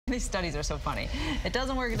These studies are so funny. It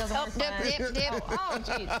doesn't work. It doesn't work. Dip. Oh,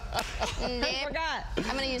 jeez. I forgot.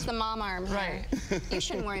 I'm going to use the mom arm here. Right. You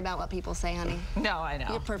shouldn't worry about what people say, honey. No, I know.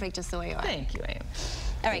 You're perfect just the way you are. Thank you, Aim.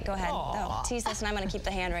 All right, go ahead. Oh, tease this, and I'm going to keep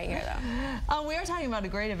the hand right here, though. We are talking about a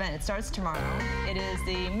great event. It starts tomorrow. It is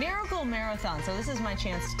the Miracle Marathon. So this is my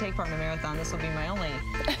chance to take part in a marathon. This will be my only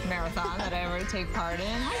marathon that I ever take part in.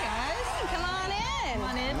 Hi, guys. Come on in. Come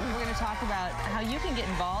on in. We're going to talk about how you can get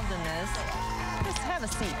involved in this. Just have a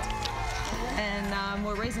seat. And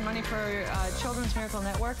we're raising money for Children's Miracle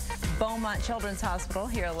Network, Beaumont Children's Hospital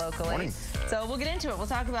here locally. Morning. So we'll get into it. We'll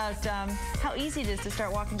talk about how easy it is to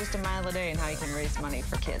start walking just a mile a day and how you can raise money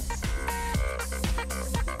for kids.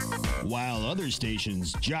 While other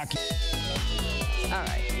stations jockey.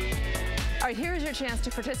 All right, here's your chance to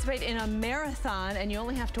participate in a marathon, and you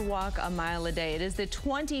only have to walk a mile a day. It is the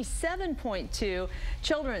 27.2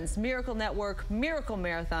 Children's Miracle Network Miracle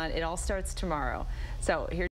Marathon. It all starts tomorrow. So here.